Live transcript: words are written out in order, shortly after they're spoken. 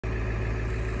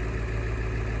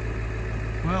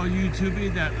Well,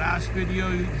 YouTube, that last video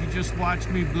you just watched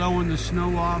me blowing the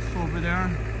snow off over there.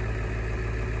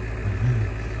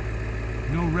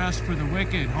 No rest for the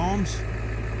wicked, Holmes.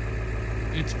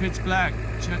 It's pitch black.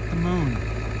 Check the moon.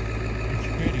 It's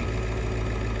pretty.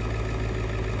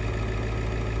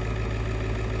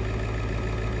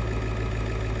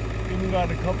 Even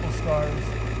got a couple stars.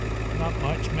 Not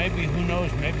much. Maybe, who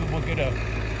knows, maybe we'll get a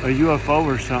UFO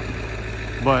or something.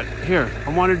 But here, I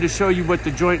wanted to show you what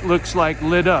the joint looks like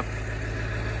lit up.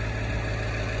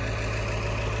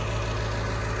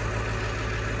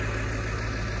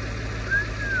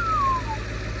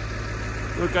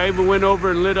 Look, I even went over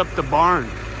and lit up the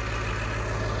barn.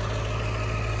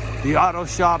 The auto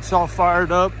shop's all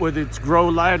fired up with its grow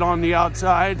light on the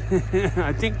outside.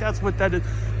 I think that's what that is.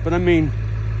 But I mean,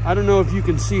 I don't know if you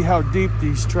can see how deep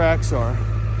these tracks are.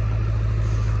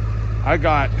 I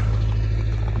got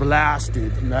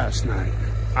blasted last night.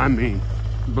 I mean,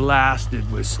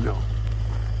 blasted with snow.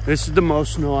 This is the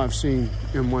most snow I've seen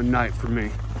in one night for me,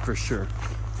 for sure.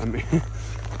 I mean,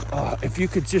 if you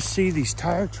could just see these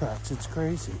tire tracks, it's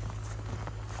crazy.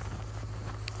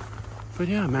 But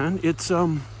yeah, man, it's,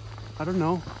 I don't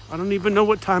know. I don't even know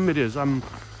what time it is. I'm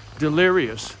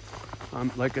delirious.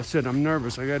 Like I said, I'm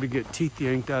nervous. I got to get teeth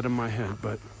yanked out of my head,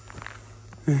 but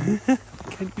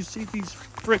can you see these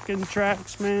frickin'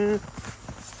 tracks, man?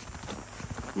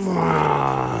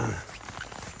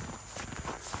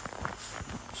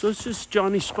 So it's just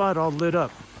Johnny's spot all lit up.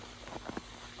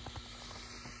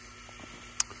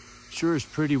 Sure is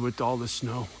pretty with all the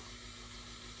snow.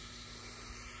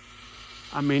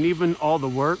 I mean, even all the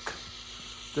work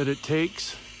that it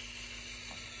takes,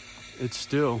 it's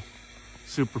still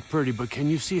super pretty. But can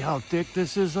you see how thick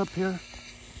this is up here?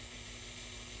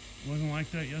 Wasn't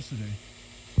like that yesterday.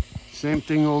 Same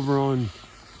thing over on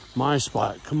my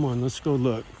spot. Come on, let's go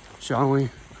look, shall we?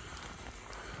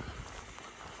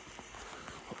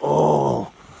 Oh,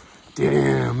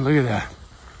 damn, look at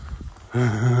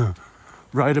that.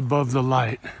 Right above the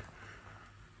light.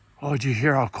 Oh, did you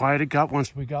hear how quiet it got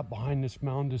once we got behind this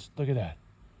mountain? Just look at that.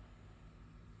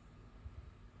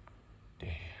 Damn.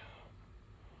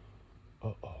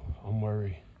 Uh-oh, I'm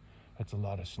worried. That's a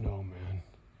lot of snow, man.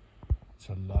 It's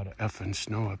a lot of effing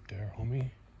snow up there,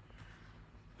 homie.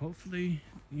 Hopefully,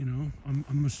 you know,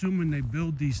 I'm assuming they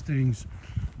build these things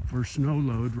for snow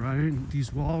load, right?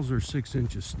 These walls are 6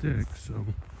 inches thick, so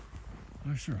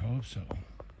I sure hope so.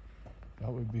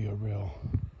 That would be a real...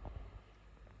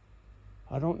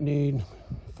 I don't need,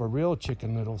 for real,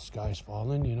 Chicken Little skies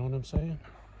falling, you know what I'm saying?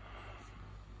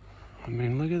 I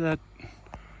mean, look at that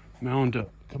mound up.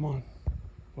 Come on,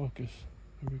 focus.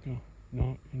 There we go.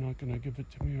 No, you're not going to give it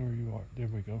to me, or you are. There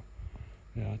we go.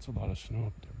 Yeah, it's a lot of snow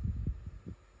up there.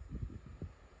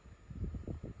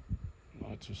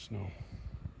 Lots of snow.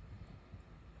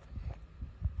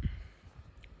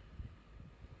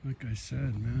 Like I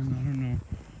said, man, I don't know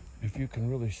if you can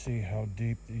really see how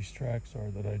deep these tracks are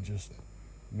that I just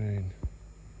made.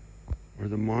 Or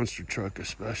the monster truck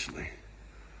especially.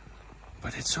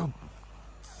 But it's so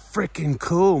freaking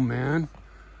cool, man.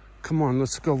 Come on,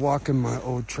 let's go walk in my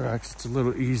old tracks. It's a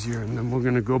little easier, and then we're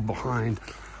gonna go behind.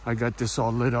 I got this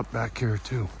all lit up back here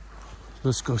too.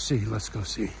 Let's go see, let's go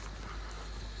see.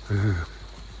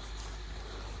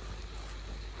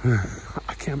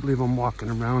 I can't believe I'm walking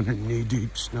around in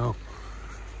knee-deep snow.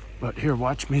 But here,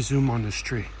 watch me zoom on this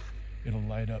tree. It'll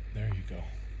light up. There you go.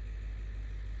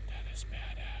 That is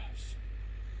badass.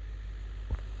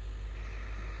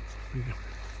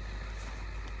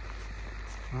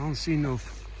 I don't see no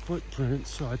footprints,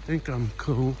 so I think I'm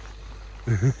cool.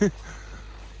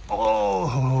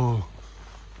 Oh!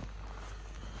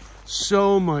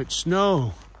 So much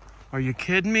snow. Are you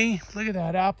kidding me? Look at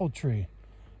that apple tree.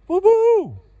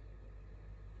 Woo-hoo!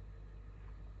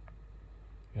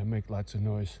 Yeah, make lots of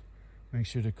noise. Make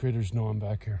sure the critters know I'm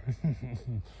back here.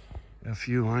 F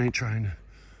you, I ain't trying to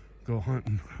go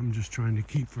hunting. I'm just trying to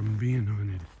keep from being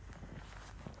hunted.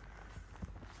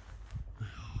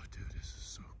 Oh, dude, this is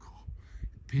so cool.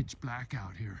 Pitch black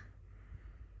out here.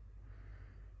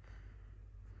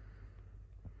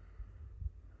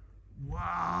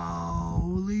 Wow,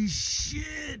 holy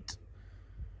shit.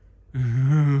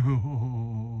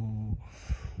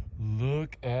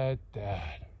 Look at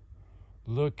that.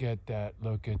 Look at that,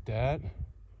 look at that.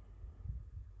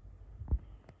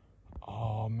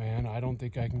 Oh man, I don't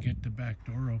think I can get the back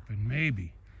door open.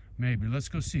 Maybe. Let's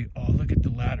go see. Oh, look at the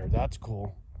ladder. That's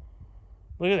cool.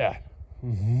 Look at that.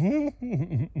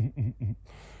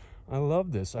 I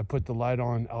love this. I put the light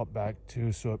on out back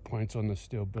too, so it points on the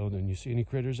steel building. You see any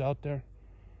critters out there?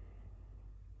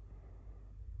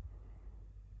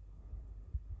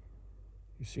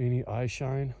 You see any eye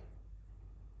shine?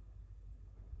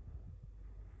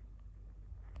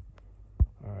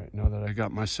 I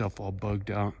got myself all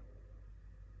bugged out.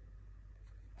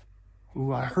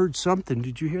 Ooh, I heard something.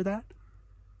 Did you hear that?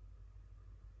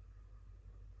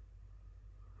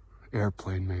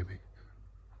 Airplane, maybe.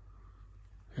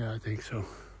 Yeah, I think so.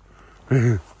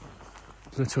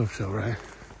 Let's hope so, right?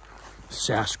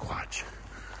 Sasquatch.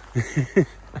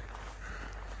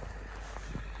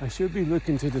 I should be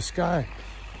looking to the sky.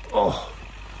 Oh,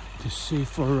 to see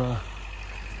for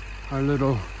our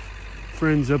little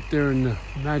friends up there in the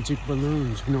magic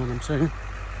balloons. You know what I'm saying?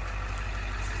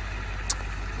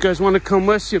 You guys want to come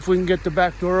with? See if we can get the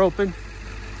back door open,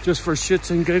 just for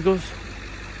shits and giggles.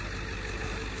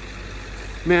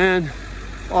 Man,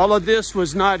 all of this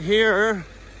was not here.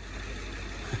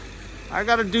 I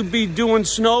gotta be doing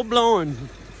snow blowing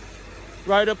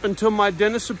right up until my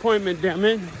dentist appointment, damn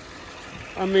it.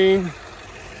 I mean,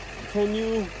 can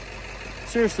you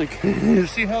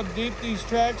see how deep these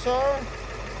tracks are?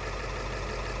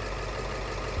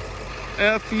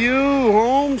 F you,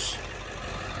 Holmes.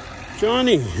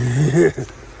 Johnny.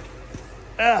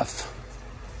 F.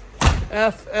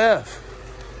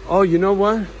 Oh, you know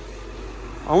what?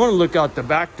 I want to look out the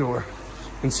back door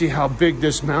and see how big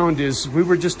this mound is. We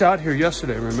were just out here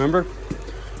yesterday, remember?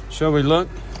 Shall we look?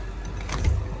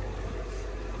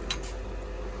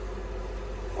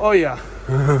 Oh, yeah.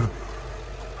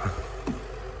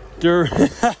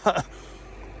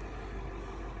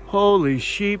 Holy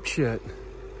sheep shit.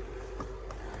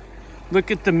 Look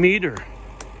at the meter.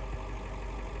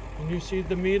 Can you see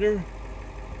the meter?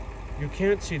 You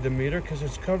can't see the meter because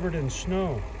it's covered in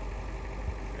snow.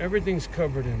 Everything's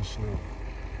covered in snow.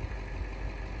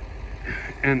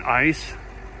 And ice.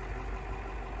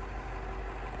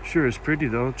 Sure is pretty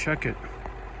though. Check it.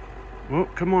 Well,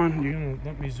 come on. You gonna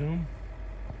let me zoom?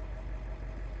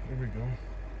 There we go.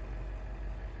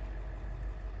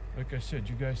 Like I said,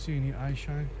 you guys see any eye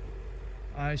shine?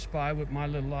 I spy with my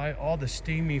little eye. All the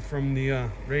steamy from the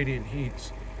radiant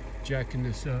heat's jacking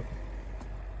this up.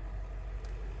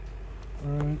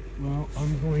 Alright, well,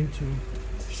 I'm going to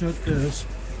shut this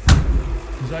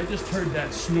because I just heard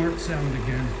that snort sound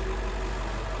again.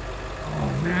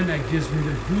 Oh man, that gives me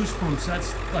the goosebumps.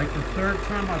 That's like the third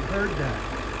time I've heard that.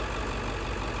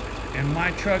 And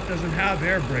my truck doesn't have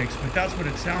air brakes, but that's what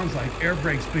it sounds like. Air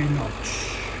brakes being all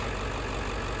shh.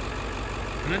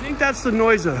 And I think that's the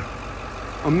noise a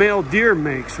male deer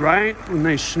makes, right? When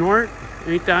they snort.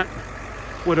 Ain't that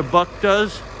what a buck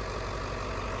does?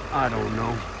 I don't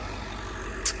know.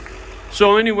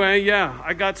 So anyway, yeah,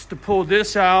 I got to pull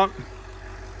this out.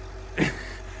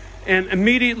 And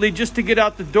immediately, just to get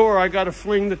out the door, I got to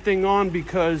fling the thing on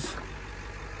because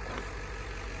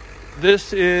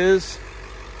this is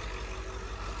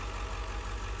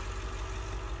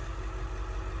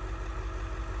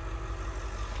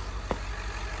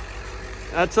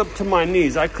that's up to my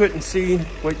knees. I couldn't see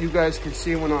what you guys could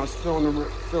see when I was fiddling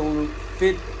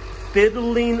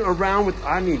around with.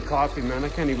 I need coffee, man. I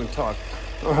can't even talk.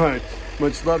 All right.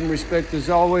 Much love and respect as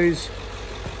always.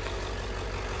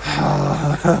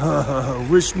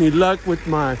 Wish me luck with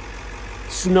my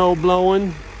snow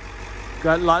blowing.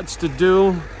 Got lots to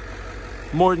do.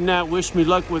 More than that, wish me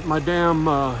luck with my damn,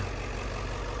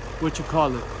 what you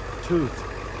call it? Tooth.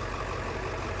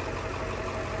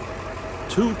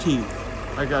 2 teeth.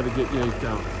 I gotta get yanked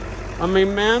out. I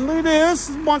mean, man, look at this.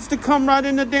 It wants to come right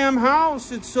in the damn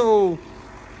house. It's so...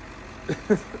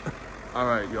 All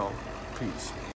right, y'all. Peace.